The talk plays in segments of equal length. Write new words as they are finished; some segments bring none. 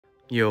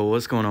Yo,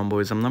 what's going on,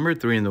 boys? I'm number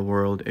 3 in the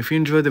world. If you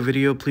enjoyed the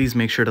video, please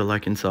make sure to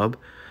like and sub.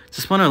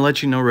 Just want to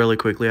let you know really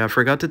quickly, I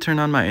forgot to turn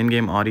on my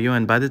in-game audio,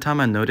 and by the time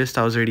I noticed,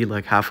 I was already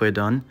like halfway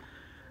done.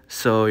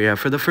 So yeah,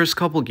 for the first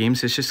couple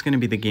games, it's just going to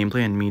be the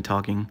gameplay and me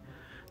talking.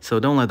 So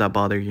don't let that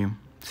bother you.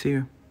 See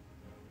you.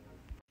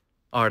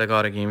 Alright, I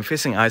got a game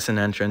facing Ice and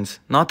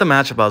Entrance. Not the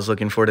matchup I was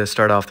looking for to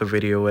start off the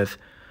video with.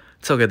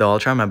 It's okay though, I'll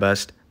try my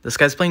best. This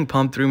guy's playing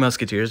Pump 3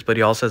 Musketeers, but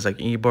he also has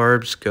like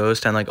E-Barbs,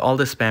 Ghost, and like all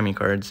the spammy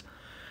cards.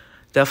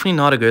 Definitely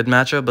not a good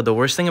matchup, but the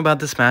worst thing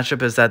about this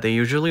matchup is that they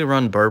usually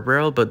run Barb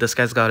Barrel, but this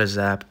guy's got a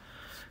Zap.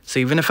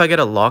 So even if I get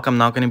a lock, I'm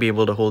not going to be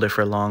able to hold it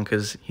for long,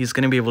 because he's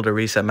going to be able to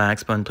reset my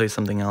X-bow and play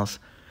something else.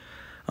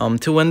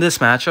 To win this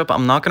matchup,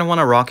 I'm not going to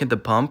want to rocket the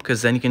Pump,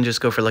 because then you can just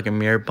go for like a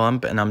mirror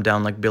bump, and I'm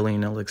down like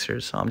billion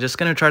elixirs. So I'm just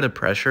going to try to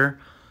pressure.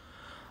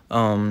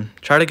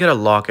 Try to get a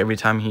lock every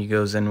time he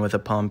goes in with a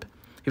Pump.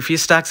 If he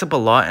stacks up a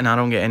lot and I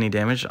don't get any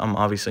damage, I'm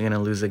obviously going to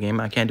lose the game.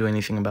 I can't do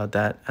anything about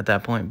that at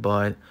that point,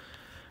 but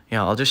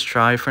yeah, I'll just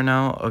try for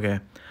now. Okay,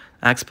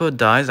 X-bow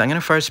dies. I'm going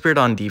to Fire Spirit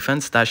on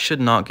defense. That should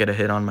not get a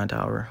hit on my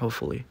tower,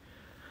 hopefully.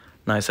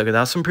 Nice. Okay,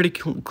 that's some pretty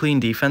clean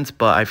defense,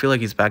 but I feel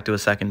like he's back to a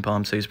second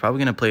pump, so he's probably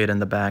going to play it in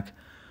the back.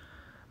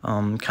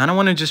 Kind of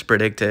want to just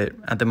predict it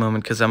at the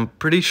moment, because I'm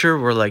pretty sure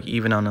we're like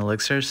even on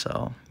elixir,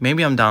 so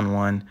maybe I'm down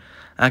 1.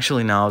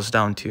 Actually, no, I was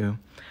down 2.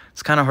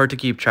 It's kind of hard to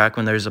keep track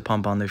when there's a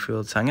pump on the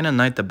field, so I'm going to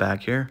Knight the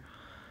back here.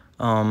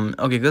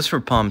 Okay, goes for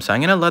pump, so I'm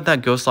going to let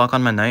that Ghost lock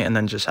on my Knight and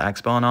then just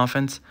X-bow on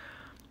offense.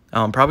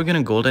 I'm probably going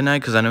to Golden Knight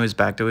because I know he's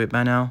back to it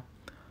by now.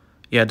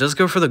 Yeah, it does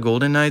go for the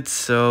Golden Knight,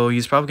 so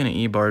he's probably going to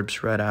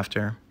E-Barbs right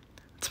after.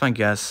 That's my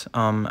guess.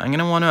 I'm going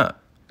to want to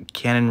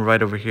cannon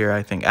right over here,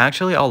 I think.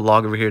 Actually, I'll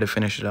log over here to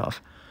finish it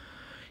off.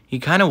 He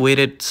kind of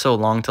waited so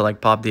long to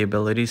like pop the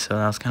ability, so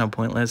that was kind of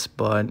pointless.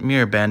 But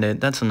Mirror Bandit,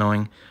 that's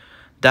annoying.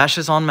 Dash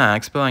is on my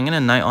X-bow. I'm going to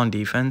Knight on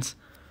defense.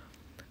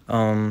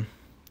 I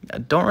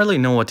don't really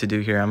know what to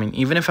do here. I mean,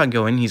 even if I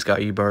go in, he's got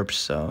E-Barbs,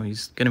 so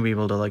he's going to be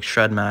able to like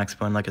shred my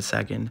X-bow in like a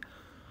second.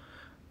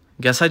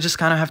 Guess I just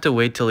kind of have to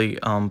wait till he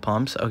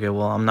pumps. Okay,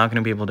 well, I'm not going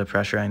to be able to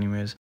pressure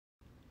anyways.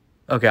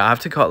 Okay, I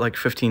have to call it like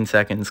 15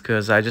 seconds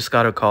because I just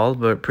got a call,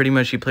 but pretty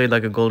much he played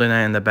like a Golden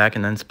Knight in the back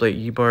and then split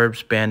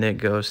E-Barbs, Bandit,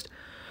 Ghost.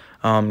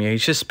 Yeah,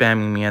 he's just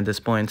spamming me at this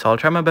point, so I'll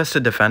try my best to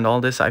defend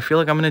all this. I feel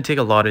like I'm going to take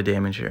a lot of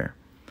damage here.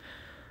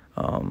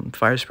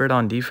 Fire Spirit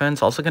on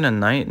defense. Also going to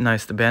Knight.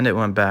 Nice, the Bandit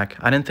went back.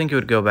 I didn't think it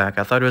would go back.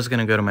 I thought it was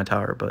going to go to my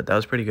tower, but that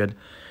was pretty good.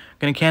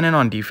 Going to Cannon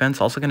on defense.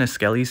 Also going to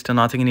Skellies to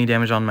not take any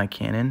damage on my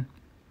Cannon.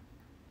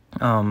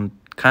 Kind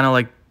of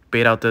like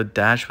bait out the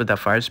dash with that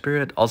Fire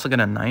Spirit. Also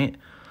gonna Knight.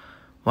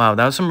 Wow,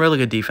 that was some really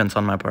good defense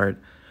on my part.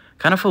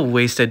 Kind of a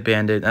wasted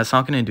Bandit. That's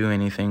not gonna do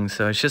anything,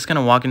 so it's just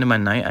gonna walk into my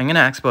Knight. I'm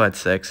gonna X-bow at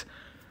 6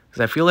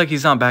 because I feel like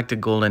he's not back to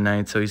Golden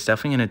Knight, so he's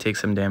definitely gonna take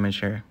some damage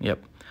here.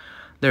 Yep,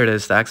 there it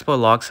is. The X-bow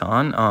locks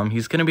on.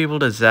 He's gonna be able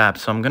to zap,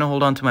 so I'm gonna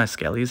hold on to my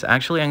Skellies.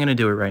 Actually, I'm gonna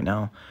do it right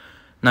now.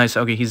 Nice.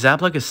 Okay, he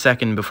zapped like a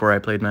second before I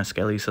played my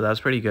Skelly, so that's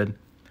pretty good.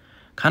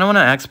 Kind of want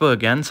to X-bow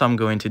again, so I'm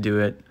going to do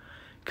it.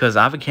 Because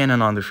I have a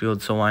cannon on the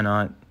field, so why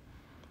not?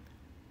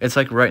 It's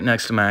like right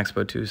next to my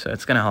X-bow too, so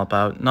it's going to help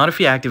out. Not if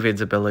he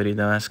activates ability,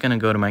 though. That's going to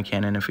go to my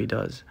cannon if he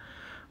does.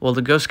 Well,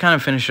 the Ghost kind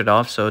of finished it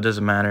off, so it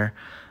doesn't matter.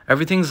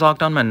 Everything's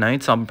locked on my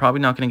Knight, so I'm probably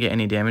not going to get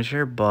any damage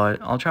here,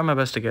 but I'll try my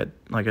best to get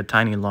like a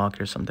tiny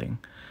lock or something.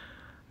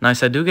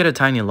 Nice, I do get a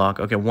tiny lock.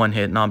 Okay, 1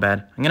 hit, not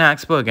bad. I'm going to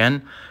X-bow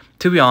again.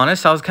 To be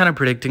honest, I was kind of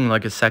predicting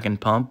like a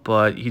second pump,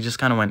 but he just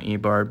kind of went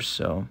E-Barbs,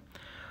 so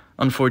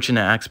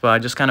unfortunate X-bow. I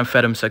just kind of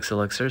fed him 6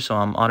 elixir, so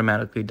I'm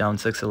automatically down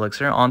 6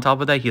 elixir. On top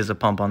of that, he has a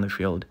pump on the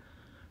field.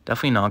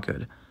 Definitely not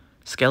good.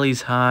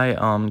 Skelly's high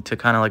to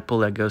kind of like pull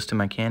that Ghost to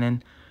my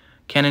cannon.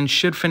 Cannon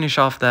should finish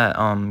off that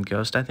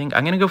Ghost, I think.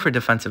 I'm going to go for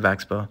defensive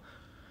X-bow.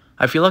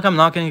 I feel like I'm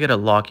not going to get a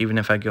lock even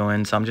if I go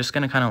in, so I'm just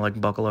going to kind of like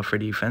buckle up for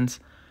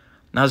defense.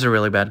 That was a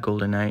really bad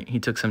Golden Knight. He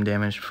took some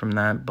damage from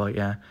that, but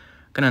yeah.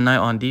 Going to Knight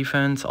on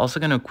defense. Also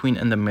going to Queen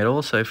in the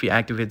middle, so if he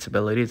activates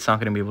ability, it's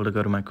not going to be able to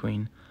go to my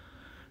Queen.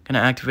 Gonna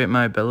activate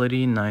my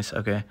ability. Nice.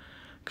 Okay.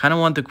 Kind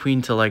of want the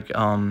Queen to like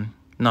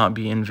not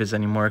be invis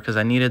anymore because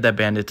I needed that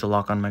Bandit to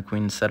lock on my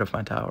Queen instead of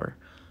my tower.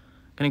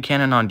 Gonna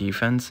cannon on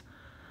defense.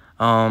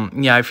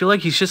 Yeah, I feel like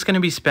he's just gonna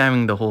be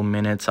spamming the whole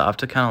minute, so I have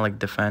to kind of like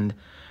defend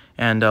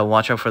and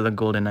watch out for the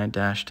Golden Knight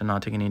dash to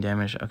not take any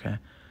damage. Okay.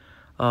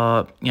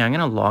 Yeah, I'm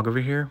gonna log over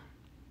here.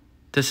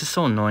 This is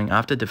so annoying. I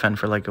have to defend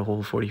for like a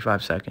whole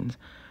 45 seconds.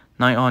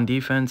 Knight on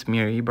defense.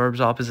 Mirror E-Barbs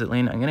opposite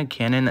lane. I'm gonna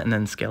cannon and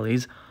then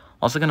Skellies.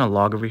 Also gonna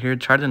log over here.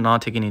 Try to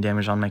not take any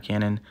damage on my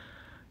cannon.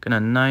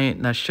 Gonna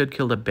Knight. That should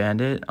kill the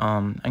Bandit.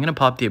 I'm gonna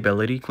pop the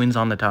ability. Queen's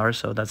on the tower,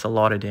 so that's a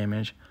lot of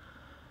damage.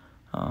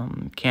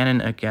 Cannon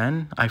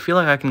again. I feel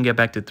like I can get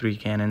back to 3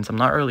 cannons. I'm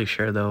not really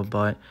sure though,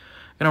 but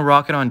gonna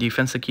rocket on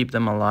defense to keep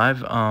them alive.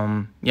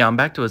 Yeah, I'm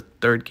back to a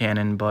 3rd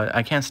cannon, but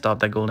I can't stop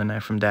that Golden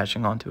Knight from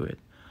dashing onto it.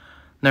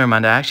 Never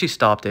mind. I actually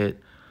stopped it.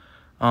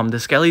 The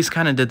Skellies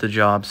kind of did the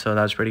job, so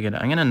that was pretty good.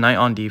 I'm gonna Knight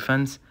on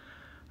defense.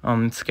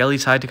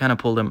 Skelly's high to kind of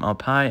pull them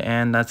up high,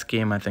 and that's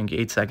game, I think,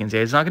 8 seconds. Yeah,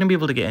 he's not going to be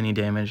able to get any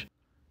damage.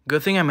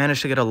 Good thing I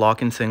managed to get a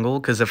lock in single,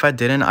 because if I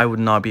didn't, I would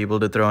not be able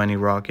to throw any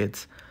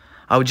rockets.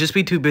 I would just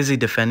be too busy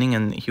defending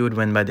and he would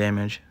win by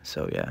damage.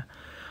 So yeah.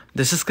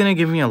 This is gonna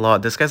give me a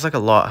lot. This guy's like a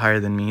lot higher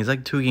than me. He's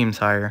like 2 games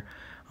higher.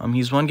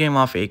 He's 1 game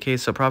off AK,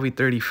 so probably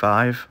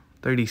 35,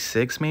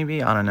 36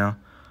 maybe? I don't know.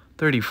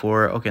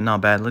 34. Okay,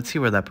 not bad. Let's see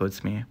where that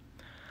puts me.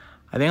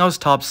 I think I was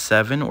top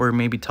 7 or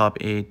maybe top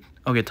 8.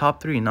 Okay,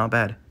 top 3. Not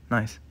bad.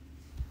 Nice.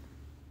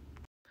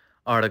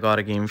 Alright, I got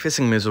a game.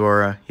 Facing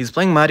Mizora. He's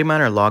playing Mighty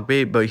Miner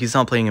Logbait, but he's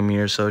not playing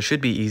Amir, so it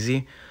should be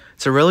easy.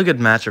 It's a really good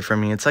matchup for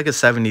me. It's like a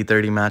 70-30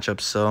 matchup,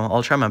 so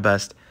I'll try my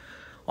best.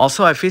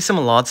 Also, I face him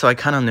a lot, so I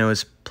kind of know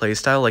his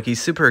playstyle. Like,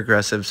 he's super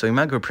aggressive, so he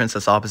might go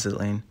Princess opposite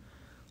lane.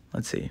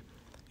 Let's see.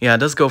 Yeah, it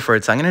does go for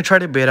it. So I'm going to try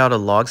to bait out a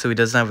log so he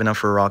doesn't have enough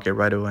for a rocket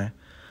right away.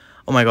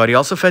 Oh my god, he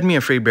also fed me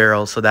a free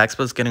barrel, so the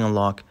X-bow's getting a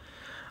lock.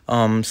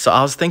 So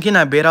I was thinking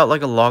I bait out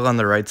like a log on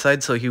the right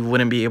side so he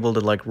wouldn't be able to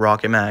like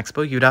rocket my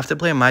X-bow. He would have to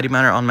play a Mighty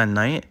Miner on my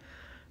knight.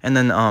 And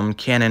then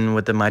cannon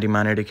with the Mighty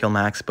Miner to kill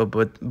my X-bow.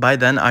 But by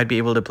then, I'd be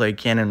able to play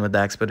cannon with the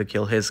X-bow to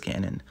kill his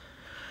cannon.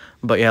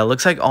 But yeah, it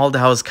looks like all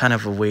that was kind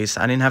of a waste.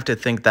 I didn't have to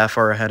think that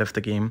far ahead of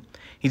the game.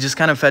 He just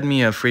kind of fed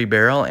me a free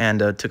barrel and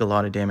took a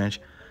lot of damage.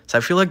 So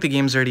I feel like the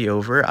game's already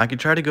over. I could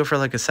try to go for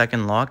like a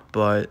second lock,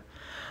 but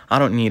I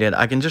don't need it.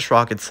 I can just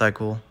rocket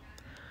cycle.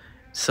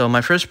 So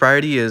my first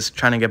priority is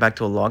trying to get back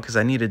to a lock because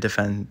I need to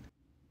defend.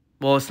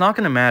 Well, it's not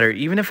going to matter.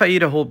 Even if I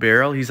eat a whole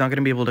barrel, he's not going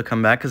to be able to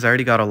come back because I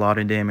already got a lot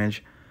of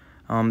damage.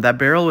 That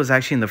barrel was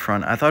actually in the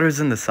front. I thought it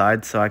was in the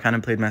side, so I kind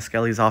of played my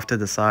skellies off to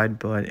the side,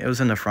 but it was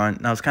in the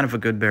front. That was kind of a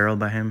good barrel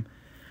by him.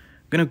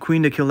 I'm going to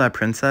queen to kill that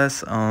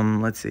princess.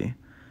 Let's see.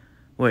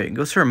 Wait,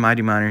 goes for a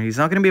Mighty Miner. He's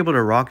not going to be able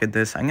to rocket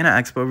this. I'm going to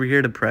X-bow over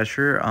here to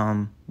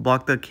pressure.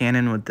 Block the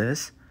cannon with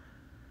this.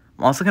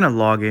 I'm also going to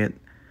log it.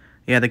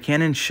 Yeah, the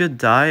cannon should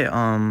die.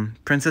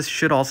 Princess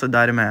should also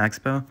die to my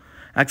X-bow.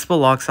 X-bow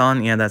locks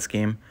on. Yeah, that's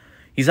game.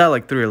 He's at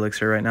like 3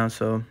 elixir right now,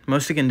 so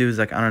most he can do is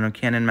like, I don't know,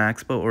 cannon my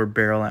X-bow or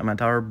barrel at my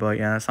tower, but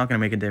yeah, that's not going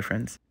to make a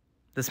difference.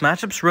 This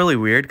matchup's really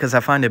weird because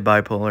I find it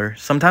bipolar.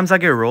 Sometimes I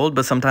get rolled,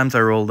 but sometimes I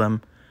roll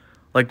them.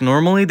 Like,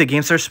 normally, the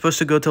games are supposed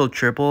to go till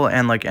triple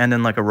and, like, end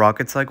in, like, a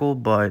rocket cycle,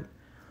 but,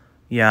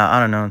 yeah, I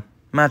don't know.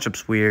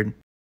 Matchup's weird.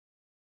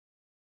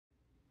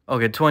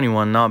 Okay,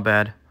 21, not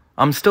bad.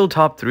 I'm still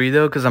top 3,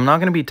 though, because I'm not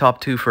going to be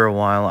top 2 for a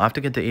while. I have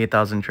to get to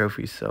 8,000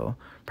 trophies, so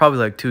probably,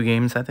 like, 2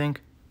 games, I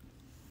think.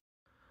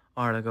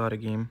 Alright, I got a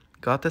game.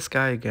 Got this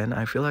guy again.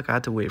 I feel like I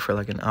had to wait for,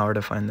 like, an hour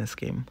to find this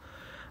game.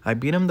 I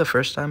beat him the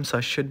first time, so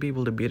I should be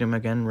able to beat him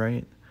again,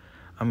 right?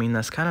 I mean,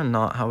 that's kind of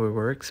not how it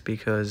works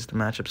because the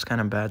matchup's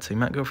kind of bad, so he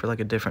might go for like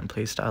a different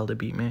playstyle to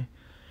beat me.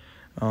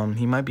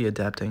 He might be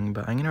adapting,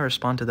 but I'm going to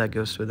respond to that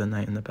ghost with a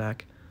knight in the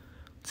back.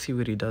 Let's see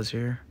what he does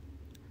here.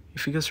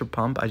 If he goes for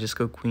pump, I just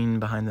go queen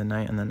behind the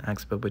knight and then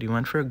X-bow, but he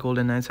went for a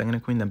golden knight, so I'm going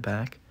to queen the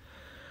back.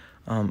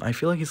 I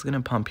feel like he's going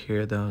to pump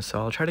here, though, so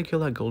I'll try to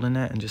kill that golden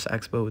knight and just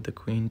X-bow with the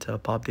queen to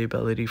pop the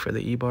ability for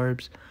the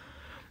E-barbs.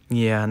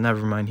 Yeah,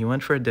 never mind. He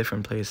went for a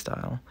different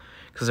playstyle.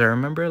 Because I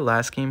remember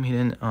last game he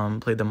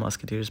didn't play the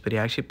Musketeers, but he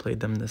actually played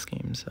them this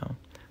game, so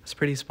it's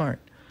pretty smart.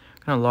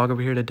 I'm going to log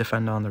over here to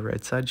defend on the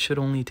right side. Should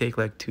only take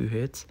like 2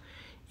 hits.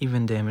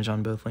 Even damage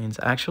on both lanes.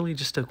 Actually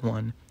just took 1.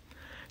 I'm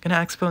going to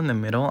X-bow in the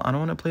middle. I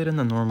don't want to play it in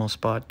the normal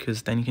spot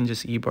because then you can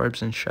just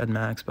E-barbs and shred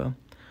my X-bow.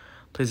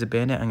 Plays a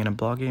bandit. I'm going to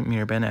block it.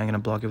 Mirror bandit. I'm going to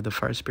block it with the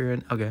fire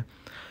spirit. Okay.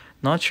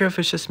 Not sure if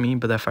it's just me,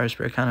 but that fire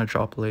spirit kind of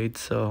dropped late,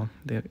 so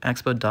the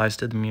X-bow dies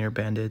to the mirror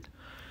bandit.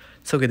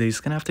 It's okay, he's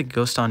gonna have to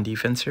ghost on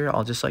defense here.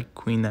 I'll just like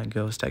queen that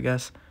ghost, I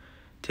guess.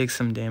 Take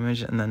some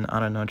damage and then,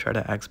 I don't know, try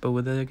to X-bow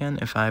with it again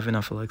if I have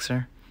enough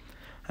elixir.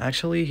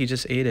 Actually, he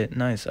just ate it.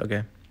 Nice,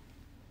 okay.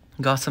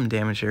 Got some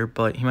damage here,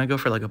 but he might go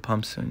for like a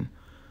pump soon.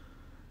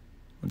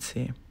 Let's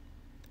see.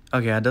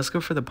 Okay, I does go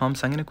for the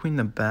pumps. I'm gonna queen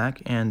the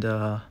back and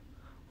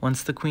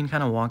once the queen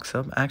kind of walks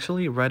up,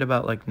 actually right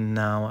about like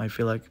now, I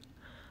feel like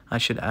I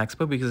should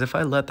X-bow because if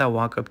I let that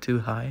walk up too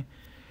high,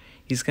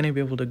 he's going to be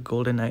able to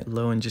golden knight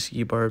low and just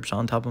E-barbs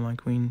on top of my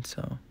queen,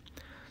 so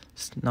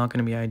it's not going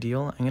to be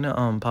ideal. I'm going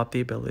to pop the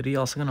ability.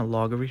 Also going to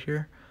log over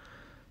here.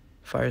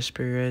 Fire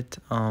Spirit,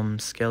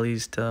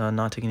 Skellies to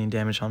not take any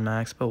damage on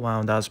max, but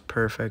wow, that was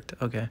perfect.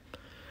 Okay,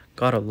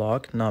 got a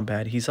lock, not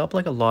bad. He's up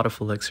like a lot of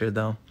elixir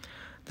though.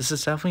 This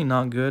is definitely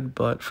not good,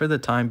 but for the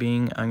time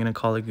being, I'm going to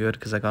call it good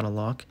because I got a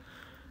lock.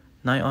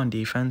 Knight on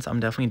defense,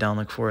 I'm definitely down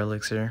like 4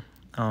 elixir.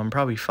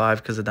 Probably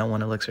 5 because of that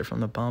 1 elixir from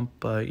the bump,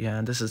 but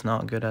yeah, this is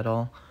not good at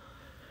all.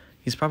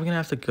 He's probably going to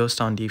have to ghost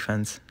on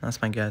defense.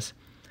 That's my guess.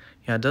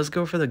 Yeah, it does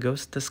go for the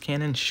ghost. This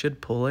cannon should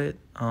pull it.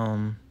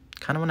 Kind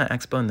of want to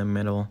X-bow in the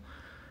middle.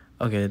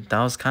 Okay, that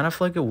was kind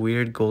of like a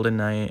weird golden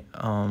knight.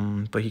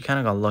 But he kind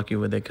of got lucky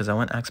with it because I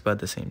went X-bow at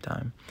the same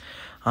time.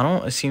 I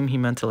don't assume he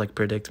meant to like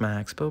predict my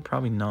X-bow.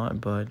 Probably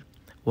not, but...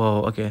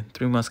 Whoa, okay.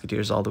 3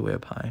 musketeers all the way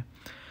up high.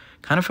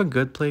 Kind of a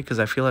good play because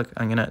I feel like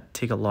I'm going to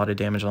take a lot of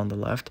damage on the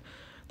left.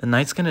 The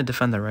knight's going to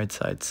defend the right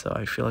side, so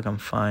I feel like I'm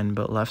fine.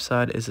 But left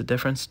side is a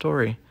different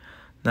story.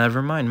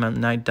 Never mind, my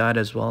knight died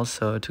as well,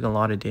 so it took a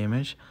lot of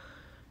damage.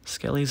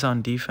 Skelly's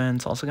on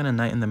defense, also gonna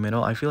knight in the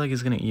middle. I feel like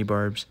he's gonna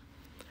E-barbs.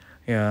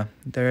 Yeah,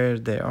 there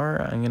they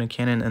are. I'm gonna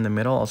cannon in the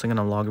middle. Also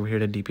gonna log over here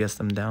to DPS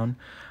them down.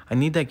 I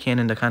need that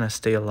cannon to kind of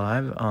stay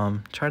alive.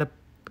 Try to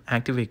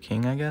activate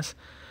king, I guess.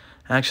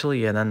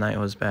 Actually, yeah, that knight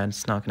was bad.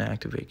 It's not gonna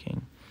activate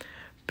king.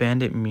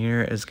 Bandit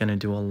mirror is gonna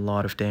do a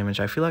lot of damage.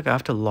 I feel like I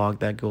have to log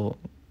that goal.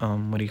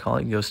 What do you call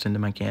it? Ghost into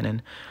my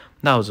cannon.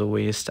 That was a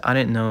waste. I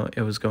didn't know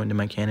it was going to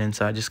my cannon,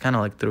 so I just kind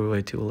of like threw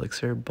away 2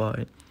 elixir.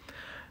 But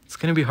it's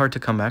gonna be hard to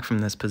come back from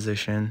this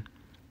position.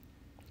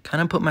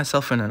 Kind of put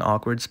myself in an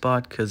awkward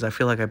spot because I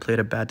feel like I played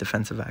a bad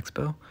defensive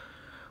X-bow.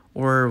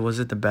 Or was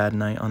it the bad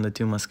knight on the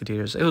 2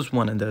 musketeers? It was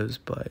one of those,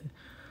 but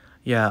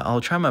yeah,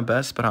 I'll try my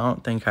best, but I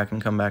don't think I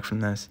can come back from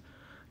this.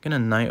 Gonna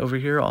knight over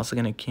here, also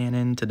gonna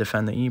cannon to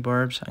defend the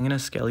E-barbs. I'm gonna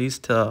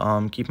skellies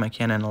to keep my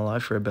cannon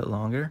alive for a bit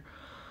longer.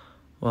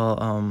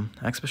 Well,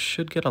 X-bow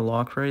should get a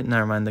lock, right?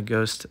 Never mind, the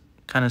ghost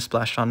kind of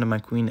splashed onto my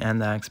queen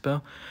and the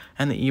X-bow.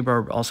 And the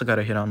E-barb also got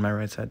a hit on my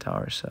right side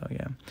tower, so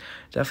yeah.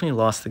 Definitely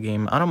lost the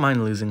game. I don't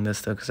mind losing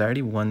this though, because I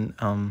already won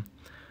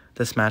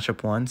this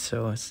matchup once,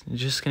 so it's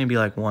just gonna be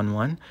like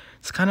 1-1.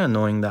 It's kind of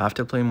annoying that I have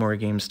to play more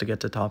games to get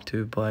to top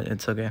 2, but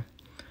it's okay.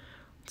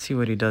 Let's see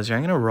what he does here.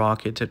 I'm gonna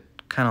rocket to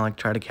kind of like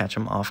try to catch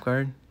him off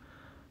guard.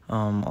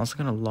 Also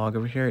gonna log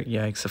over here.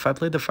 Yikes, if I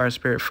played the fire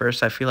spirit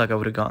first, I feel like I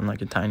would have gotten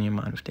like a tiny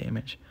amount of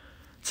damage.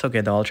 It's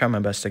okay though, I'll try my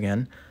best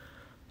again.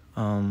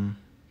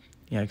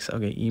 Yikes,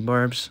 okay,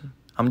 E-barbs.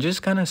 I'm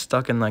just kind of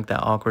stuck in like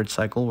that awkward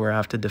cycle where I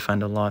have to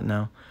defend a lot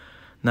now.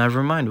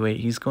 Never mind, wait,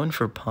 he's going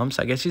for pumps.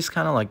 I guess he's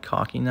kind of like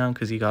cocky now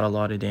because he got a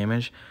lot of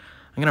damage.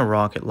 I'm gonna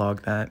rocket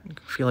log that.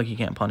 I feel like he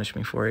can't punish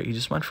me for it. He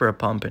just went for a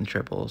pump and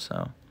triple,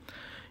 so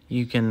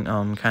you can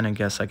kind of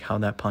guess like how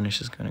that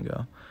punish is gonna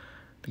go.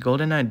 The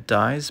Golden Knight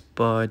dies,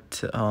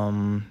 but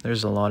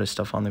there's a lot of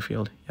stuff on the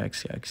field.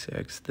 Yikes, yikes,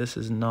 yikes. This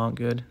is not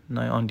good.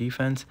 Knight on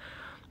defense.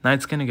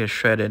 Knight's gonna get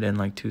shredded in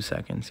like 2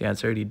 seconds. Yeah,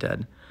 it's already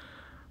dead.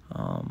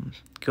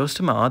 Goes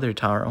to my other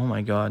tower. Oh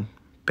my god.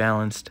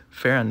 Balanced.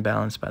 Fair and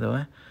balanced, by the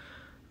way.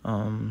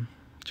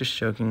 Just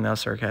joking. That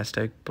was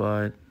sarcastic,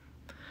 but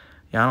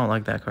yeah, I don't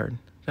like that card.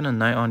 Gonna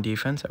knight on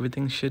defense.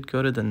 Everything should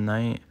go to the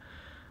knight.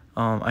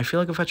 I feel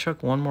like if I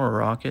chuck one more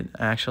rocket,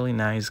 actually,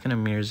 nah, he's gonna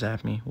mirror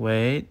zap me.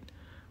 Wait,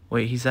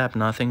 he zapped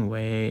nothing.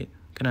 Wait,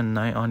 gonna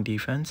knight on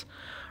defense.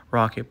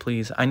 Rocket,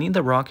 please. I need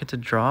the rocket to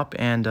drop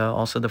and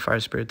also the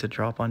fire spirit to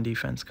drop on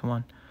defense. Come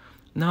on.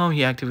 No,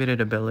 he activated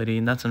ability,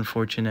 and that's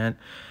unfortunate.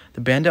 The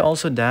bandit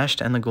also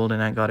dashed, and the golden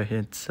knight got a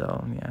hit,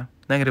 so yeah.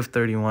 Negative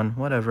 31,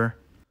 whatever.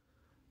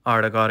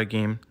 Alright, I got a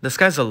game. This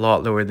guy's a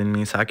lot lower than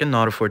me, so I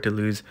cannot afford to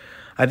lose.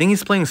 I think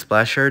he's playing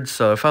splash shards,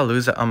 so if I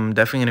lose, I'm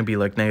definitely going to be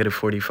like negative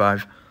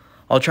 45.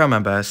 I'll try my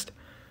best.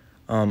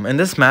 In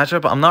this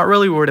matchup, I'm not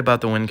really worried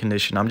about the win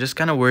condition. I'm just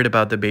kind of worried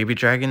about the baby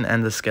dragon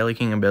and the Skelly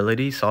King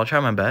ability, so I'll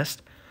try my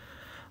best.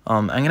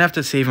 I'm going to have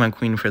to save my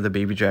queen for the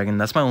baby dragon.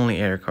 That's my only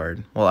air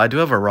card. Well, I do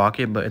have a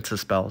rocket, but it's a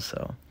spell,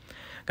 so I'm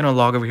going to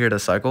log over here to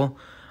cycle.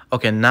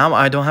 Okay, now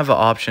I don't have an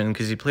option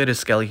because he played a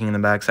Skelly King in the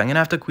back, so I'm going to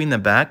have to queen the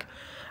back.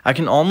 I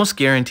can almost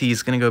guarantee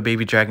he's going to go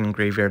baby dragon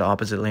graveyard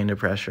opposite lane to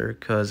pressure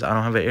because I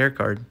don't have an air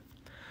card.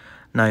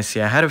 Nice,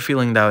 yeah, I had a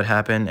feeling that would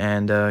happen,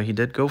 and he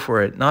did go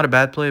for it. Not a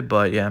bad play,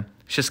 but yeah,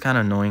 it's just kind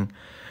of annoying.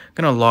 I'm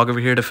going to log over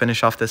here to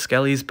finish off the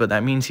Skellies, but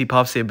that means he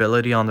pops the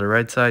ability on the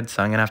right side,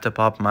 so I'm going to have to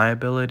pop my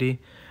ability.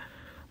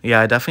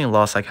 Yeah, I definitely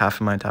lost like half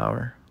of my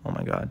tower. Oh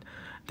my god.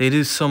 They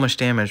do so much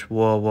damage.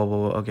 Whoa, whoa,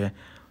 whoa, whoa. Okay.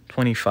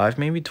 25,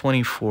 maybe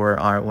 24.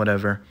 Alright,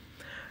 whatever.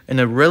 In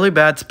a really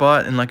bad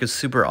spot, in like a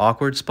super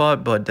awkward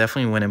spot, but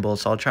definitely winnable,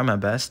 so I'll try my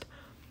best.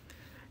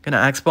 Gonna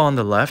X-bow on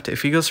the left.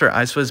 If he goes for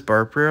Ice Fizz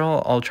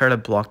Barbarial, I'll try to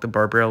block the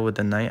Barbarial with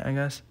the Knight, I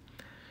guess.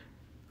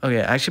 Okay,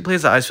 actually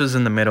plays the Ice Fizz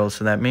in the middle,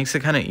 so that makes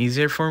it kind of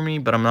easier for me,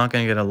 but I'm not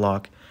gonna get a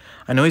lock.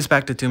 I know he's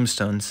back to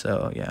Tombstone,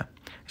 so yeah.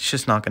 It's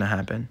just not gonna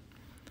happen.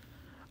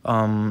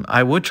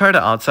 I would try to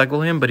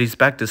outcycle him, but he's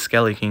back to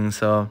Skelly King,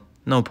 so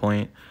no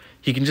point.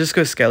 He can just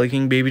go Skelly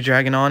King Baby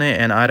Dragon on it,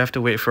 and I'd have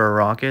to wait for a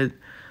rocket.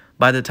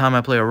 By the time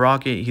I play a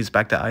rocket, he's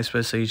back to Ice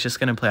Fizz, so he's just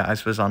going to play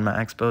Ice Fizz on my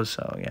X-bow,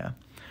 so yeah.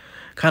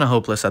 Kind of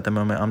hopeless at the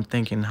moment. I'm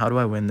thinking, how do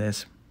I win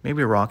this?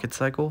 Maybe a rocket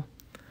cycle?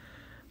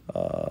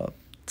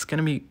 It's going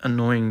to be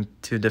annoying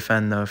to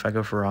defend, though, if I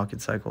go for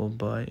rocket cycle,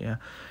 but yeah.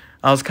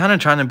 I was kind of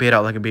trying to bait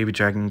out like a baby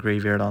dragon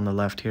graveyard on the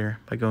left here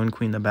by going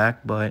queen the back,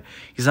 but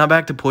he's not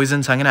back to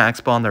poison, so I'm going to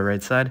X-bow on the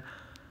right side.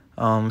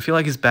 I feel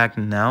like he's back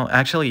now.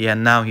 Actually, yeah,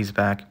 now he's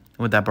back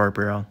with that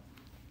Barbarial.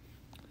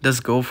 Does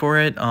go for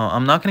it.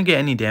 I'm not going to get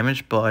any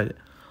damage, but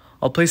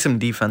I'll play some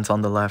defense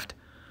on the left.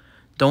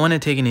 Don't want to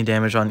take any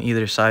damage on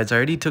either side. I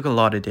already took a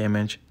lot of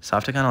damage, so I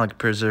have to kind of like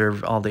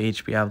preserve all the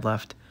HP I have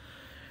left.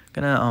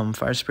 Gonna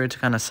Fire Spirit to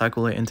kind of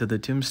cycle it into the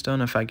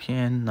Tombstone if I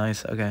can.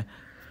 Nice, okay.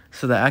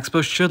 So the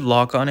X-bow should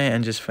lock on it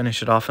and just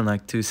finish it off in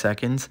like 2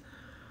 seconds.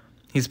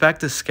 He's back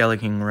to Skelly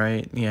King,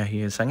 right? Yeah,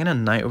 he is. I'm going to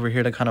Knight over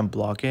here to kind of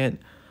block it.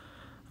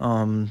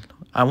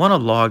 I want to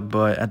log,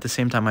 but at the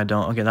same time I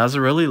don't. Okay, that was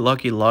a really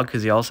lucky log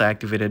because he also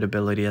activated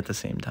ability at the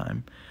same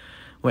time.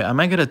 Wait, I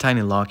might get a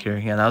tiny lock here.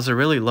 Yeah, that was a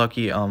really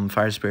lucky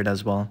Fire Spirit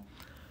as well.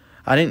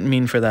 I didn't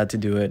mean for that to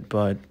do it,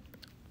 but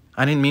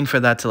I didn't mean for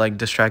that to like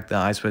distract the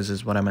Ice Wiz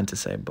is what I meant to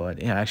say,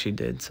 but yeah, I actually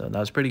did, so that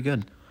was pretty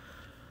good.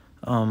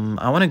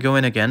 I want to go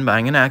in again, but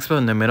I'm going to X-bow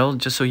in the middle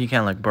just so he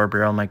can't like bar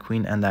barrel my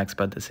queen and the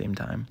X-bow at the same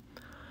time.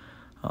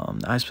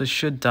 The Ice Wiz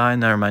should die.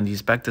 Never mind,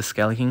 he's back to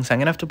Skelly King, so I'm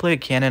going to have to play a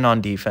cannon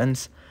on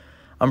defense.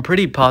 I'm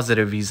pretty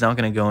positive he's not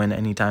going to go in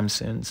anytime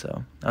soon,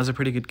 so that was a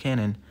pretty good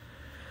cannon.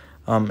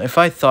 If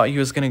I thought he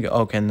was going to go...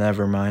 Okay,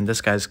 never mind. This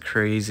guy's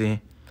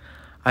crazy.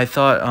 I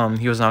thought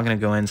he was not going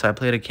to go in, so I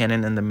played a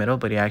cannon in the middle,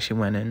 but he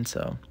actually went in,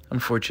 so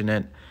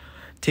unfortunate.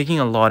 Taking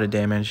a lot of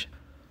damage.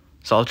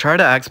 So I'll try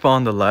to X-bow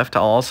on the left.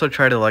 I'll also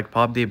try to like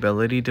pop the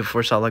ability to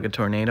force out like a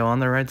tornado on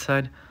the right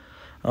side.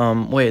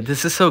 Wait,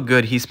 this is so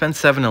good. He spent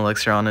 7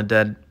 elixir on a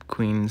dead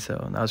queen,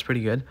 so that was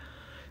pretty good.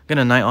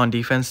 Gonna knight on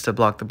defense to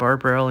block the bar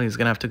barrel. He's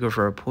gonna have to go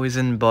for a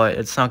poison, but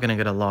it's not gonna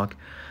get a lock.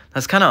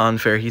 That's kind of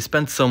unfair. He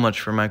spent so much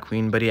for my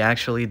queen, but he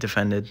actually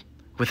defended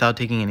without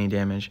taking any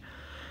damage.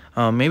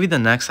 Maybe the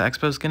next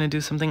X-bow is gonna do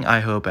something.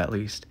 I hope at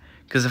least,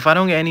 because if I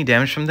don't get any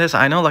damage from this,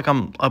 I know like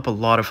I'm up a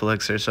lot of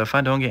elixir. So if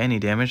I don't get any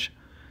damage,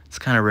 it's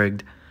kind of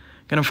rigged.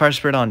 Gonna fire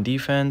spirit on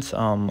defense.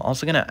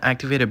 Also gonna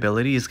activate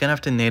ability. He's gonna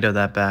have to NATO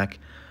that back.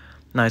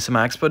 Nice.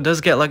 My X-bow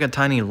does get like a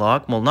tiny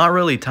lock. Well, not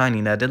really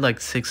tiny. That did like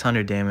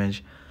 600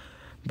 damage.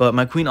 But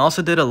my queen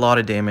also did a lot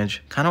of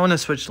damage. Kind of want to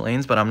switch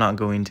lanes, but I'm not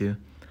going to.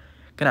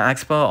 Gonna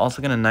X-bow,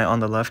 also gonna knight on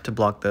the left to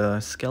block the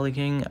Skelly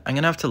King. I'm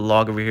gonna have to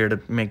log over here to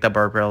make that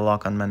bar barrel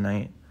lock on my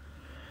knight.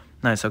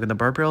 Nice, okay, the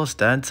bar barrel is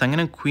dead. So I'm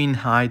gonna queen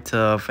high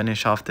to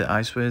finish off the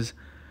Ice Wiz.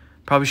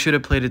 Probably should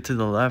have played it to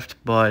the left,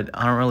 but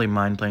I don't really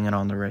mind playing it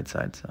on the right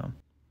side, so.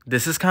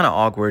 This is kind of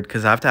awkward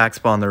because I have to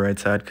X-bow on the right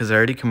side because I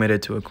already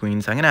committed to a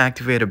queen. So I'm gonna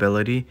activate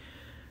ability.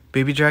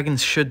 Baby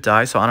dragons should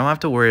die, so I don't have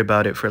to worry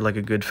about it for like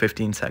a good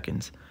 15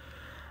 seconds.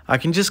 I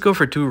can just go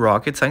for 2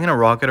 rockets. I'm going to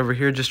rocket over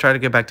here. Just try to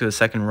get back to a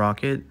second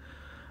rocket.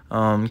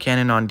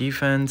 Cannon on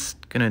defense.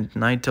 Going to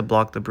knight to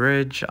block the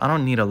bridge. I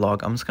don't need a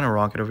log. I'm just going to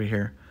rocket over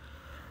here.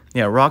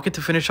 Yeah, rocket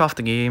to finish off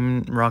the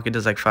game. Rocket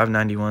does like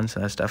 591, so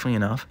that's definitely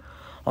enough.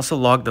 Also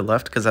log the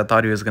left because I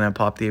thought he was going to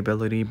pop the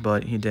ability,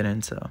 but he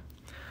didn't, so.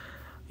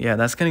 Yeah,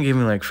 that's going to give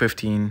me like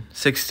 15,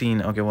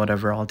 16. Okay,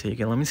 whatever. I'll take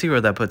it. Let me see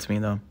where that puts me,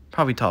 though.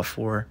 Probably top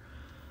 4.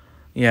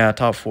 Yeah,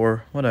 top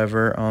 4.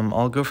 Whatever.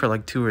 I'll go for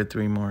like 2 or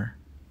 3 more.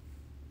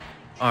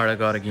 Alright, I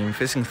got a game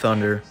facing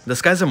Thunder.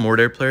 This guy's a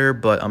Mortar player,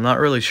 but I'm not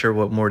really sure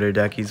what Mortar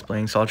deck he's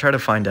playing, so I'll try to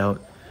find out.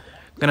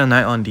 I'm gonna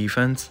knight on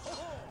defense.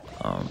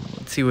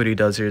 Let's see what he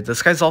does here.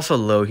 This guy's also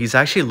low. He's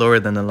actually lower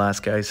than the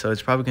last guy, so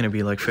it's probably gonna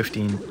be like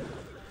 15.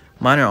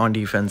 Miner on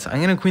defense. I'm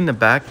gonna queen the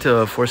back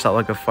to force out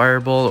like a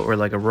fireball or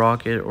like a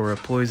rocket or a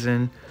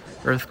poison,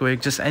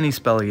 earthquake, just any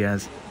spell he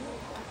has.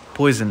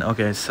 Poison.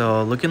 Okay,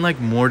 so looking like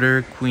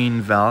Mortar,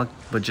 Queen, Valk,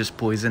 but just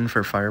poison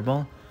for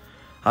fireball.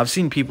 I've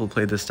seen people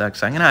play this deck,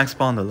 so I'm going to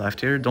X-bow on the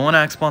left here. Don't want to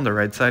X-bow on the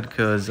right side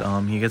because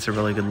he gets a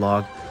really good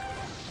log.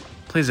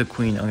 Plays a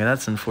queen. Okay,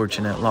 that's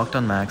unfortunate. Locked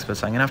on max, but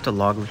so I'm going to have to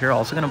log over here.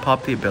 Also going to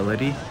pop the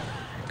ability.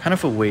 Kind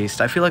of a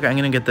waste. I feel like I'm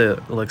going to get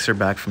the elixir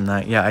back from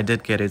that. Yeah, I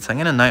did get it. So I'm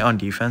going to knight on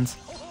defense.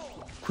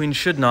 Queen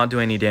should not do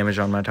any damage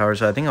on my tower,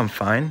 so I think I'm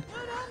fine.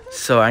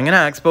 So I'm going to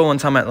X-bow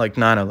once I'm at like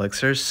 9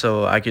 elixirs,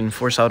 so I can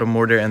force out a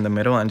Mortar in the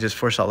middle and just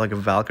force out like a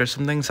Valk or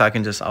something, so I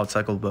can just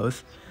outcycle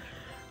both.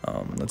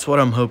 That's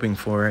what I'm hoping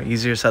for.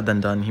 Easier said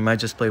than done. He might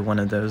just play one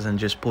of those and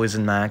just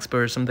poison my X-bow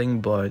or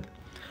something, but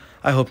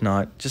I hope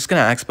not. Just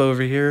gonna X-bow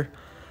over here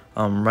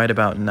right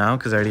about now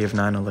because I already have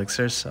 9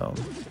 elixirs, so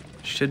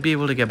should be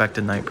able to get back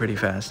to knight pretty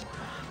fast.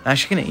 I'm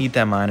actually gonna eat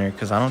that miner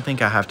because I don't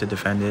think I have to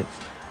defend it.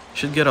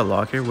 Should get a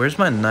lock here. Where's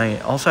my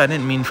knight? Also, I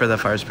didn't mean for the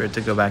fire spirit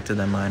to go back to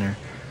that miner.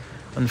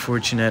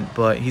 Unfortunate,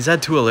 but he's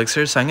at 2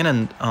 elixirs, so I'm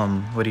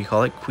gonna what do you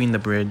call it? Queen the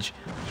bridge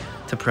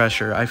to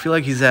pressure. I feel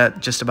like he's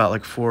at just about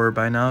like 4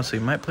 by now, so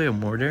he might play a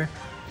Mortar.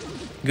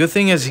 Good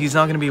thing is he's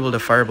not going to be able to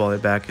fireball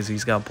it back because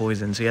he's got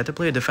poison, so he had to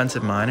play a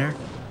defensive miner.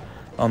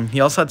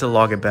 He also had to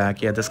log it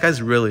back. Yeah, this guy's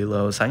really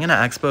low, so I'm going to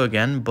X-bow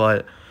again,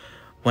 but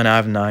when I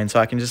have 9, so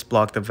I can just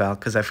block the Valk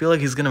because I feel like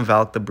he's going to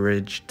Valk the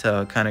bridge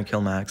to kind of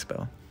kill my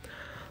X-bow.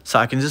 So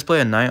I can just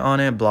play a knight on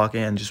it, block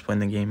it, and just win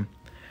the game.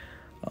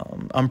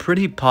 I'm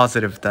pretty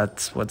positive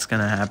that's what's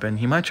going to happen.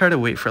 He might try to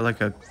wait for like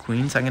a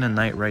queen, so I'm going to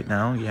knight right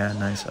now. Yeah,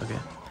 nice, okay.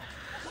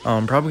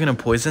 Probably going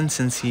to poison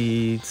since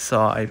he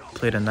saw I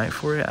played a knight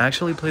for it.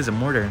 Actually plays a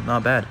Mortar,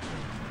 not bad.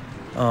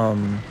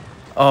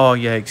 Oh,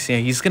 yikes. Yeah,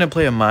 he's going to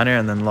play a miner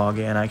and then log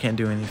it, and I can't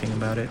do anything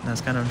about it.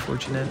 That's kind of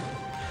unfortunate.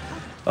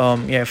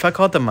 Yeah, if I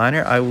caught the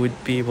miner, I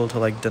would be able to,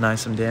 like, deny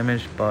some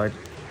damage, but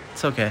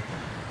it's okay.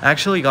 I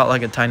actually got,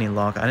 like, a tiny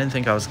lock. I didn't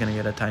think I was going to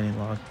get a tiny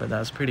lock, but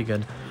that's pretty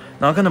good.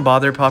 Not going to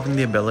bother popping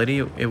the ability.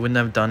 It wouldn't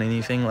have done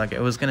anything. Like,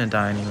 it was going to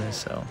die anyway,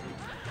 so.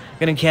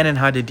 Going to cannon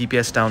high to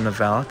DPS down the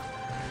Valk.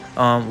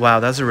 Wow,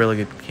 that's a really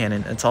good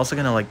cannon. It's also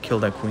gonna like kill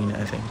that queen,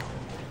 I think.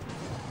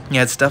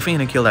 Yeah, it's definitely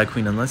gonna kill that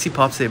queen unless he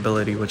pops the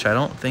ability, which I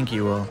don't think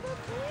he will.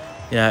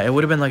 Yeah, it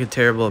would have been like a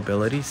terrible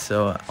ability.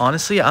 So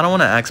honestly, I don't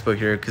want to X-bow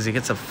here because he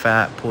gets a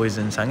fat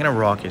poison. So I'm gonna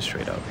rocket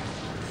straight up.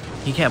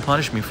 He can't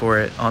punish me for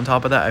it. On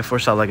top of that, I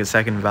forced out like a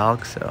second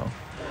Valk, so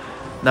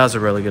that was a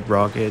really good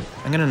rocket.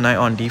 I'm gonna knight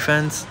on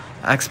defense.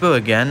 X-bow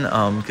again,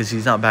 because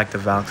he's not back to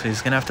Valk, so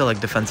he's gonna have to like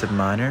defensive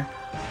miner,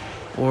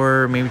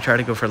 or maybe try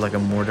to go for like a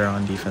mortar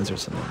on defense or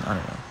something. I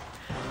don't know.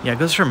 Yeah, it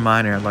goes for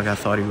miner like I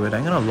thought he would.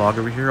 I'm gonna log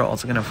over here,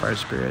 also gonna fire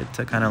spirit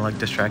to kind of like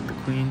distract the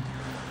queen.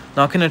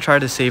 Not gonna try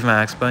to save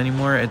my X-bow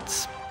anymore.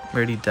 It's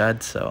already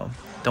dead, so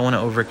don't want to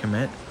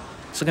overcommit.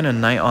 So gonna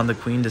knight on the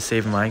queen to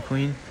save my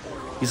queen.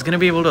 He's gonna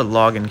be able to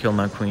log and kill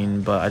my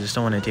queen, but I just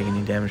don't want to take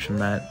any damage from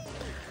that.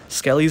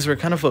 Skellies were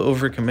kind of an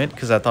overcommit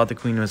because I thought the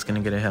queen was gonna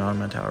get a hit on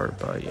my tower,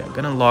 but yeah, I'm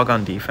gonna log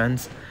on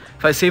defense.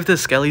 If I saved the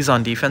Skellies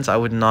on defense, I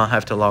would not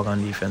have to log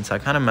on defense. I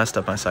kind of messed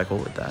up my cycle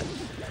with that.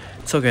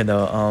 It's okay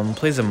though.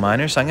 Plays a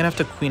miner, so I'm gonna have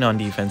to queen on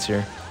defense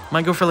here.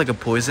 Might go for like a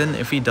poison.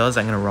 If he does,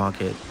 I'm gonna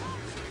rocket.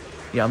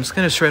 Yeah, I'm just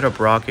gonna straight up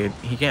rocket.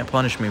 He can't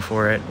punish me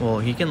for it. Well,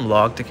 he can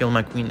log to kill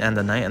my queen and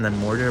the knight and then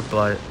mortar,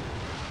 but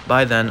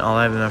by then I'll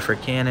have enough for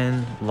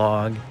cannon,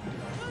 log,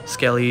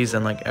 skellies,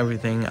 and like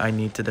everything I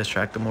need to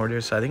distract the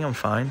mortar, so I think I'm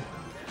fine.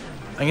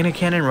 I'm gonna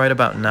cannon right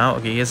about now.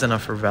 Okay, he has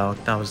enough for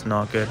Valk. That was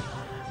not good.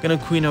 Gonna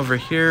queen over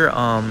here.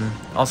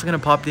 Also gonna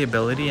pop the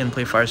ability and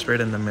play fire spirit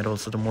in the middle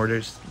so the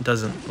mortars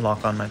doesn't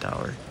lock on my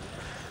tower.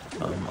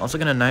 Also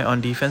gonna knight on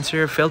defense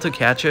here. Failed to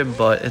catch it,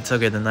 but it's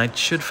okay. The knight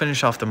should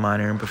finish off the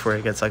miner before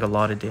it gets like a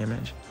lot of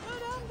damage.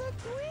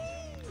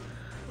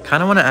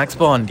 Kind of want to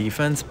X-bow on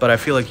defense, but I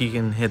feel like he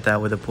can hit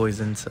that with a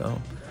poison,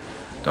 so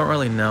don't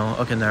really know.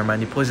 Okay, never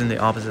mind. He poisoned the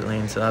opposite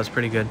lane, so that was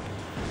pretty good.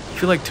 I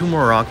feel like 2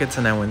 more rockets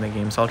and I win the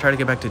game, so I'll try to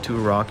get back to 2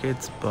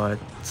 rockets, but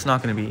it's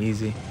not going to be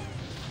easy.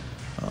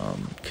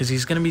 Because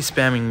he's going to be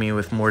spamming me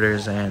with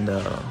mortars and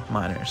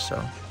miners,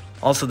 so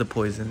also the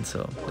poison,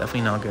 so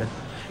definitely not good.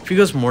 If he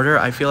goes mortar,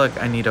 I feel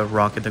like I need to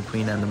rocket the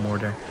queen and the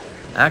mortar.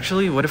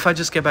 Actually, what if I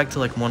just get back to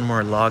like 1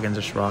 more log and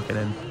just rocket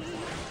in?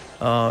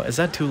 Is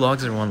that 2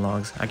 logs or 1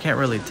 logs? I can't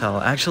really tell.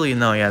 Actually,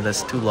 no, yeah,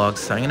 that's 2 logs.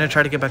 So I'm going to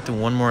try to get back to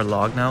 1 more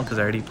log now because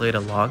I already played a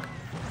log.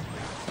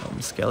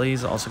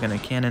 Skelly's also going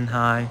to cannon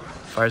high,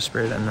 fire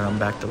spirit, and then I'm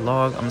back to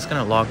log. I'm just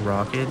going to log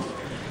rocket.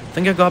 I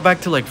think I got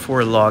back to like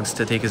 4 logs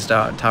to take his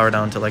tower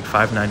down to like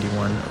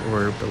 591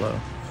 or below.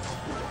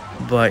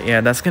 But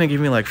yeah, that's going to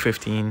give me like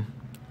 15.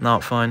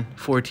 Not fun.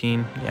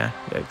 14. Yeah,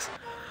 yikes.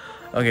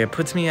 Okay, it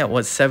puts me at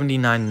what,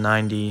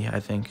 79.90, I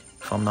think,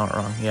 if I'm not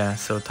wrong. Yeah,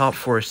 so top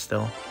 4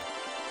 still.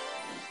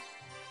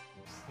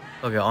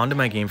 Okay, on to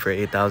my game for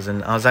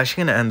 8,000. I was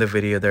actually going to end the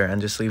video there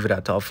and just leave it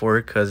at top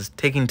 4 because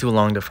taking too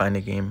long to find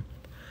a game.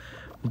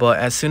 But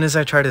as soon as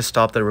I try to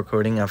stop the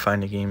recording, I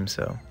find a game,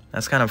 so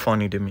that's kind of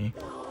funny to me.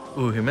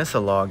 Ooh, he missed a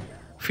log.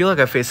 I feel like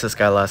I faced this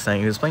guy last night.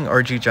 He was playing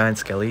RG Giant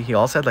Skelly. He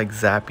also had like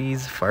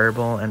Zappies,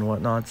 Fireball, and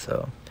whatnot,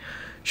 so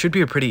should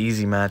be a pretty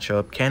easy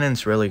matchup.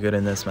 Cannon's really good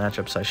in this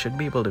matchup, so I should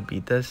be able to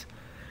beat this.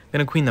 I'm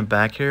gonna queen the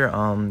back here.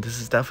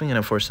 This is definitely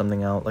gonna force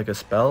something out, like a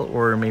spell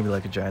or maybe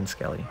like a Giant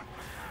Skelly.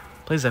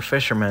 Plays a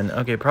Fisherman.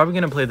 Okay, probably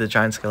gonna play the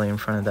Giant Skelly in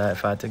front of that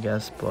if I had to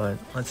guess, but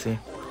let's see.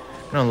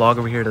 I'm gonna log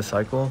over here to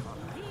cycle.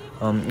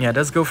 Yeah, it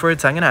does go for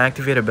it, so I'm gonna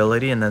activate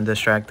ability and then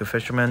distract the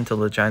Fisherman until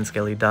the Giant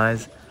Skelly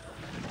dies.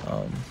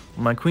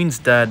 My queen's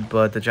dead,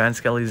 but the Giant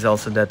Skelly is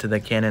also dead to the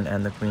cannon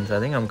and the queen, so I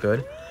think I'm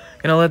good.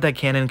 Gonna let that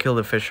cannon kill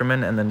the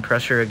Fisherman and then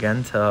pressure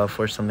again to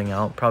force something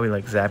out, probably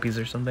like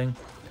Zappies or something.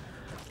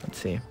 Let's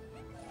see.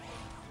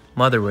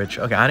 Mother Witch.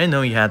 Okay, I didn't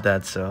know he had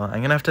that, so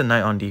I'm gonna have to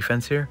knight on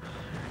defense here.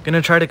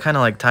 Gonna try to kind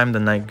of like time the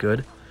knight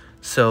good,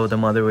 so the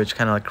Mother Witch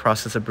kind of like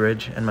crosses a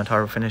bridge and my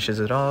tower finishes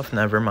it off.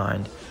 Never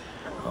mind.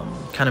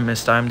 Kind of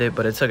mistimed it,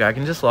 but it's okay. I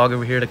can just log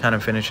over here to kind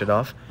of finish it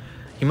off.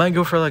 He might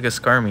go for like a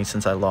Skarmy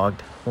since I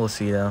logged. We'll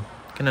see though.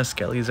 Gonna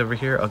Skellies over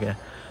here. Okay,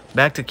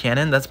 back to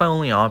cannon. That's my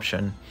only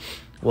option.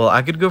 Well,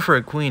 I could go for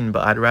a queen,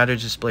 but I'd rather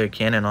just play a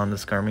cannon on the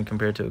Skarmy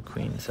compared to a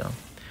queen. So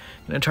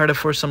gonna try to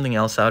force something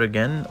else out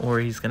again, or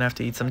he's gonna have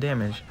to eat some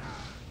damage.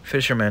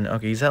 Fisherman.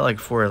 Okay, he's at like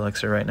 4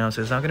 elixir right now,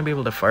 so he's not gonna be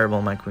able to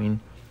fireball my queen.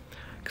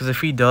 Because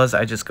if he does,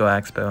 I just go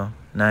X-bow.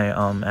 And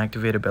I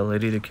activate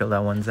ability to kill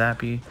that one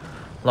Zappy.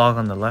 Log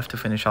on the left to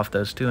finish off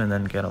those 2 and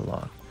then get a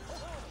log.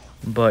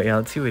 But yeah,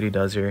 let's see what he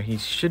does here. He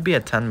should be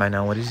at 10 by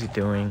now. What is he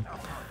doing?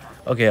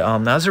 Okay, that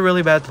was a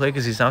really bad play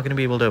because he's not going to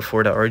be able to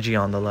afford an RG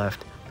on the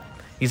left.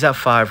 He's at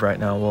 5 right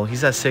now. Well,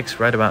 he's at 6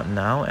 right about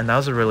now, and that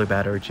was a really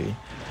bad RG.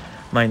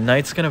 My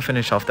knight's going to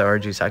finish off the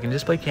RG, so I can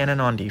just play cannon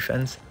on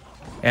defense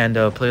and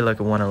play like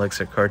a 1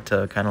 elixir card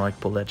to kind of like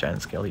pull that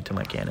Giant Skelly to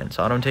my cannon,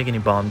 so I don't take any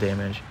bomb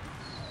damage.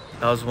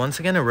 That was once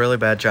again a really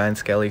bad Giant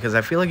Skelly because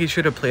I feel like he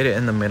should have played it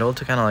in the middle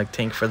to kind of like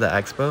tank for the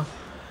X-bow.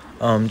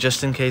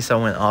 Just in case I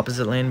went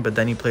opposite lane, but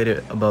then he played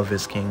it above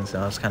his king, so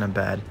that was kind of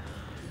bad.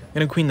 I'm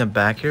gonna queen the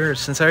back here.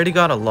 Since I already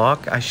got a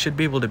lock, I should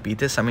be able to beat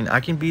this. I mean, I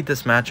can beat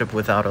this matchup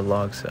without a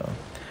log, so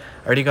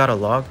I already got a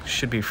lock.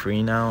 Should be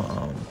free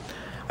now.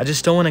 I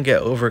just don't want to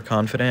get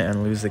overconfident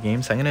and lose the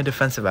game, so I'm gonna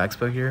defensive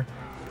X-bow here.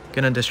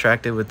 Gonna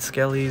distract it with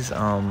Skellies.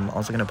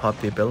 Also gonna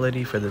pop the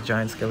ability for the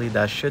Giant Skelly.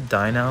 That should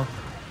die now.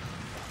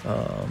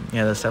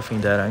 Yeah, that's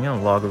definitely dead. I'm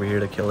gonna log over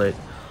here to kill it.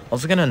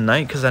 Also gonna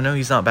knight because I know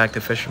he's not back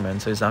to Fisherman,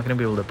 so he's not gonna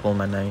be able to pull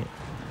my knight.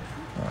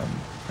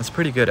 That's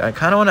pretty good. I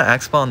kind of want to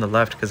X-bow on the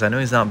left because I know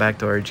he's not back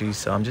to RG,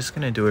 so I'm just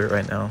gonna do it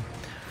right now.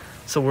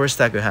 It's the worst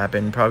that could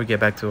happen. Probably get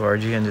back to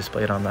RG and just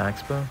play it on the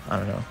X-bow. I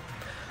don't know.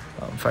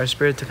 Fire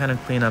Spirit to kind of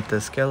clean up the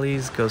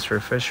skellies. Goes for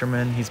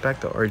Fisherman. He's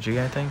back to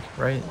RG, I think,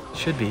 right?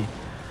 Should be.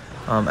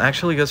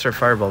 Actually goes for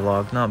Fireball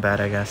Log. Not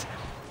bad, I guess.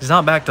 He's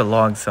not back to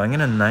Log, so I'm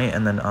gonna Knight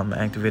and then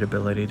activate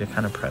ability to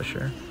kind of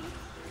pressure.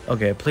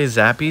 Okay, play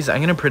Zappies. I'm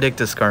gonna predict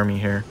a Skarmy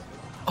here.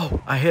 Oh,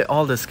 I hit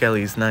all the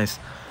skellies. Nice.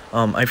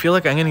 I feel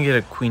like I'm gonna get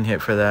a Queen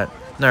hit for that.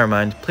 Never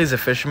mind. Plays a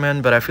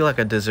Fisherman, but I feel like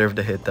I deserve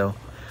the hit though.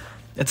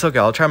 It's okay.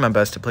 I'll try my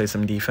best to play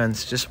some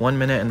defense. Just 1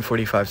 minute and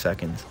 45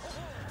 seconds.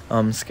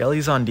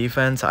 Skelly's on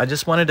defense. I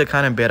just wanted to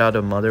kind of bait out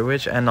a Mother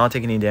Witch and not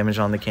take any damage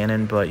on the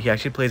cannon, but he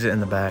actually plays it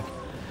in the back.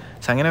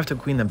 So I'm gonna have to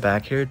Queen the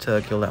back here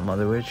to kill that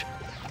Mother Witch.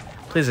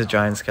 Plays a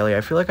Giant Skelly. I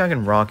feel like I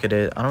can rocket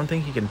it. I don't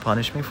think he can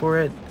punish me for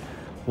it.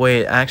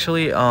 Wait,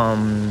 actually,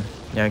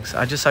 yikes.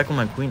 I just cycled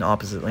my Queen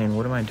opposite lane.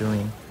 What am I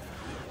doing?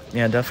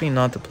 Yeah, definitely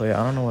not the play.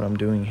 I don't know what I'm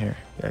doing here.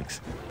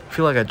 Yikes. I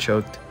feel like I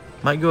choked.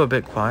 Might go a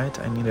bit quiet.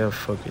 I need to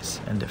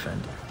focus and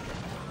defend.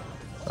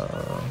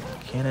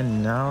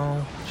 Cannon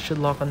now should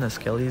lock on the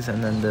skellies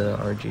and then the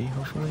RG,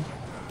 hopefully.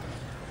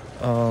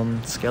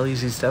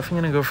 Skellies, he's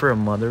definitely gonna go for a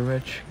Mother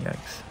Witch.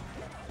 Yikes.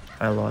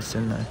 I lost,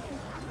 didn't I?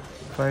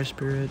 Fire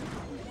Spirit.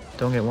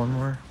 Don't get one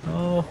more.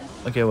 Oh,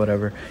 okay,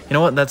 whatever. You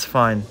know what? That's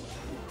fine.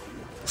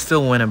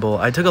 Still winnable.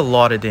 I took a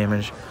lot of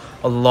damage.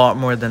 A lot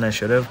more than I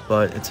should have,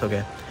 but it's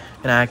okay.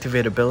 Gonna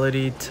activate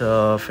ability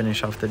to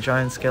finish off the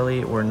Giant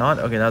Skelly or not.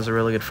 Okay, that was a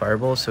really good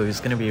Fireball, so he's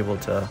gonna be able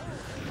to,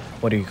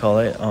 what do you call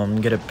it?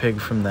 Get a pig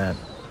from that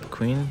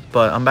Queen.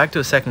 But I'm back to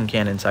a second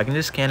cannon, so I can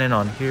just cannon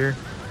on here.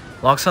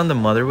 Locks on the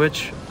Mother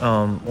Witch,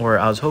 or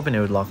I was hoping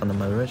it would lock on the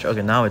Mother Witch.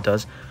 Okay, now it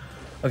does.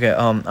 Okay,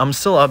 I'm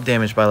still up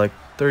damage by like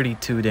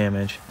 32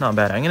 damage. Not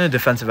bad. I'm gonna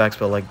defensive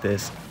X-bow like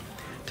this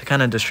to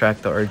kind of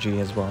distract the RG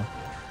as well.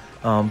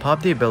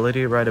 Pop the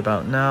ability right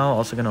about now.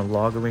 Also gonna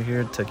log over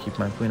here to keep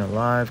my Queen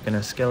alive. Gonna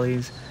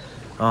skellies.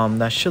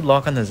 That should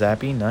lock on the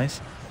Zappy.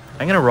 Nice.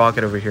 I'm gonna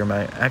rocket over here.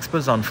 My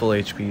X-bow's on full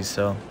HP,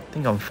 so I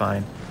think I'm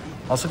fine.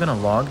 Also gonna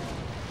log.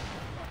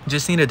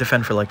 Just need to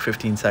defend for like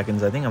 15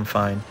 seconds. I think I'm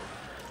fine.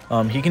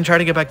 He can try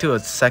to get back to a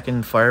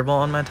second Fireball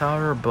on my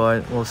tower,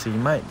 but we'll see. He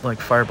might like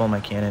Fireball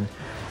my cannon.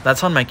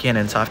 That's on my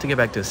cannon, so I have to get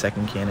back to a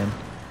second cannon.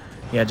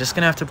 Yeah, just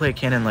gonna have to play a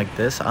cannon like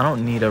this. I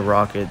don't need a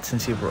rocket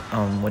since he,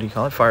 what do you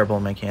call it? Fireball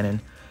my cannon.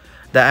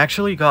 That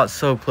actually got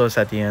so close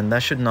at the end.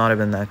 That should not have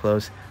been that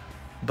close.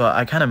 But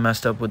I kind of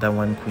messed up with that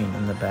one Queen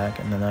in the back,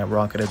 and then I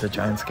rocketed the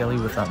Giant Skelly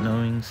without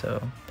knowing,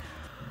 so...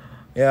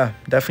 Yeah,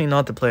 definitely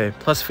not the play.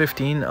 Plus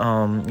 15,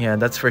 yeah,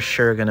 that's for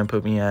sure gonna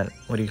put me at,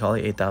 what do you call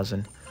it?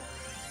 8,000.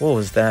 What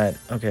was that?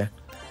 Okay.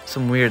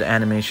 Some weird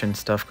animation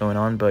stuff going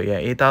on, but yeah,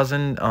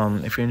 8,000.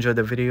 If you enjoyed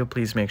the video,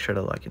 please make sure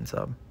to like and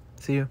sub.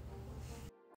 See you.